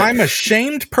 If I'm a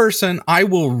shamed person, I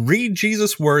will read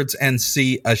Jesus' words and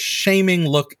see a shaming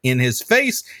look in his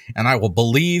face, and I will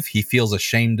believe he feels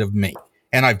ashamed of me.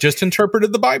 And I've just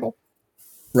interpreted the Bible.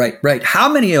 Right.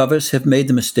 How many of us have made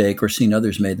the mistake, or seen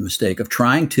others made the mistake, of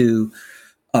trying to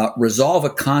resolve a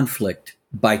conflict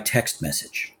by text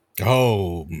message?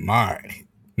 Oh, my.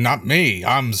 Not me.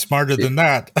 I'm smarter than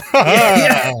that.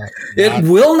 It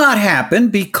will not happen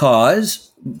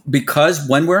because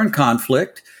when we're in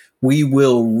conflict, we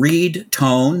will read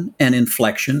tone and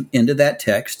inflection into that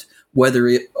text, whether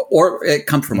it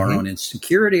comes from our own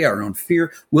insecurity, our own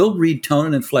fear. We'll read tone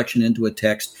and inflection into a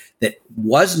text that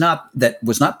was not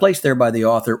placed there by the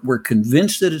author. We're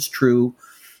convinced that it's true,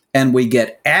 and we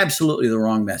get absolutely the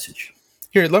wrong message.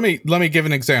 Here, let me give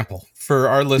an example for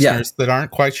our listeners that aren't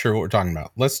quite sure what we're talking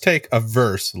about. Let's take a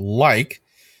verse like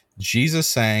Jesus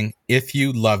saying, "If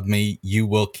you love me, you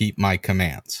will keep my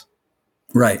commands."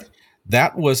 Right.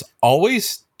 That was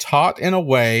always taught in a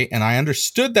way, and I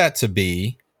understood that to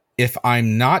be, if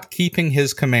I'm not keeping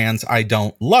his commands, I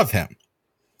don't love him.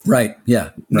 Right. Yeah.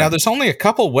 Right. Now, there's only a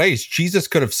couple ways Jesus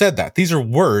could have said that. These are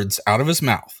words out of his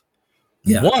mouth.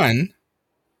 Yeah. One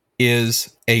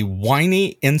is a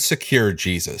whiny, insecure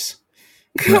Jesus.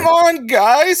 Come on,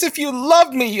 guys. If you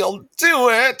love me, you'll do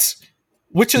it.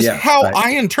 Which is how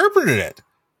I interpreted it.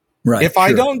 Right. If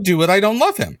I don't do it, I don't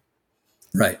love him.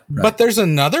 Right. But there's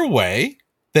another way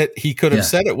that he could have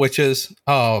said it, which is,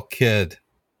 oh, kid,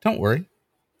 don't worry.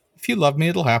 If you love me,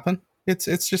 it'll happen. It's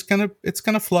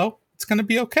gonna flow. It's gonna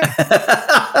be okay.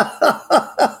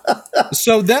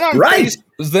 So then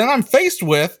I'm faced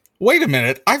with, wait a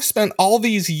minute, I've spent all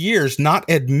these years not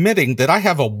admitting that I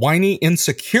have a whiny,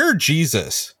 insecure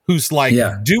Jesus who's like,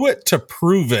 do it to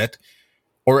prove it,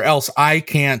 or else I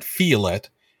can't feel it,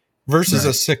 versus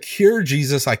a secure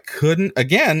Jesus I couldn't.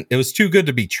 Again, it was too good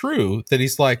to be true that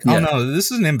he's like, oh no,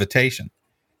 this is an invitation.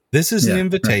 This is an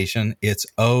invitation. Right. It's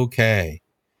okay.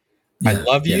 I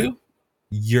love you.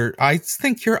 I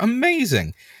think you're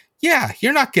amazing. Yeah,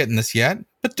 you're not getting this yet,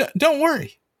 but don't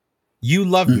worry. You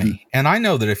love me. And I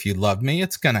know that if you love me,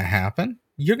 it's going to happen.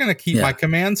 You're going to keep my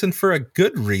commands, and for a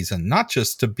good reason, not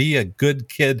just to be a good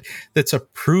kid that's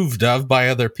approved of by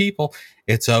other people.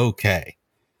 It's okay.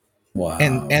 Wow.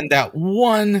 And that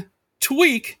one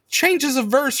tweak changes a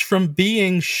verse from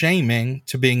being shaming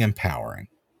to being empowering.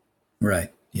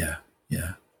 Right. Yeah.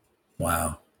 Yeah.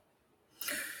 Wow.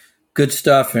 Good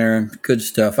stuff, Aaron. Good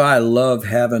stuff. I love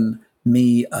having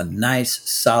me a nice,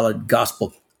 solid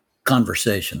gospel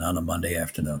conversation on a Monday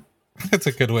afternoon. That's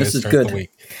a good way to start the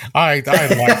week. I like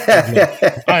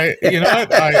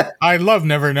I love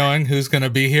never knowing who's going to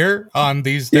be here on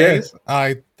these days.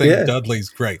 I think Dudley's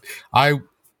great.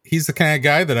 He's the kind of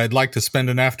guy that I'd like to spend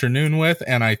an afternoon with,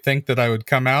 and I think that I would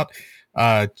come out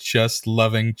just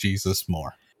loving Jesus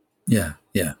more. Yeah,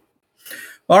 yeah.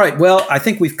 All right. Well, I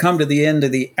think we've come to the end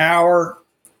of the hour.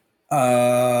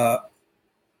 By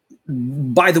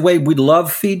the way, we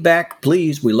love feedback.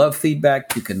 Please, we love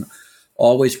feedback. You can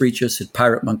always reach us at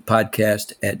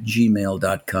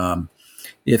piratemonkpodcast@gmail.com.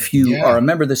 If you are a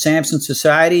member of the Samson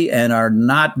Society and are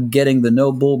not getting the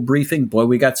No Bull briefing, boy,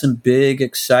 we got some big,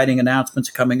 exciting announcements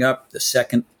coming up. The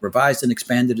second revised and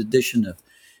expanded edition of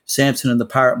Samson and the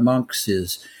Pirate Monks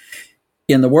is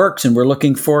in the works, and we're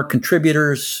looking for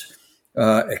contributors.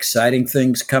 Exciting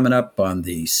things coming up on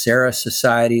the Sarah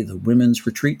Society, the Women's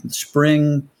Retreat in the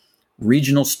spring,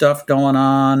 regional stuff going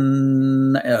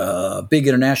on, big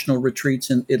international retreats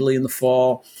in Italy in the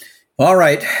fall. All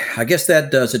right. I guess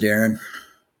that does it, Aaron.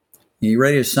 You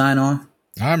ready to sign off?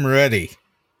 I'm ready.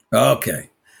 Okay.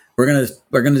 We're gonna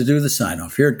do the sign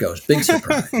off. Here it goes. Big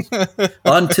surprise.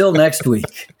 Until next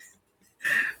week.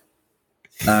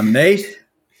 Nate.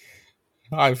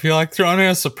 I feel like throwing in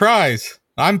a surprise.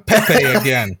 I'm Pepe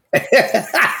again.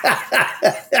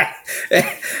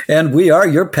 And we are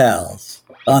your pals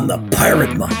on the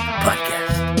Pirate Monk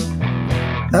Podcast.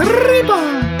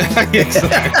 Arriba!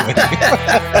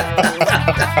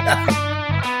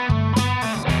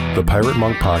 The Pirate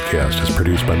Monk Podcast is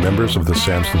produced by members of the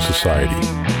Samson Society.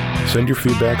 Send your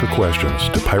feedback or questions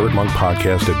to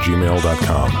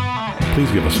piratemonkpodcast@gmail.com.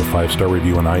 Please give us a 5-star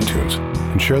review on iTunes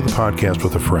and share the podcast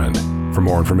with a friend. For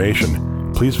more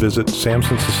information, please visit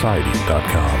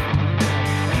samsonsociety.com.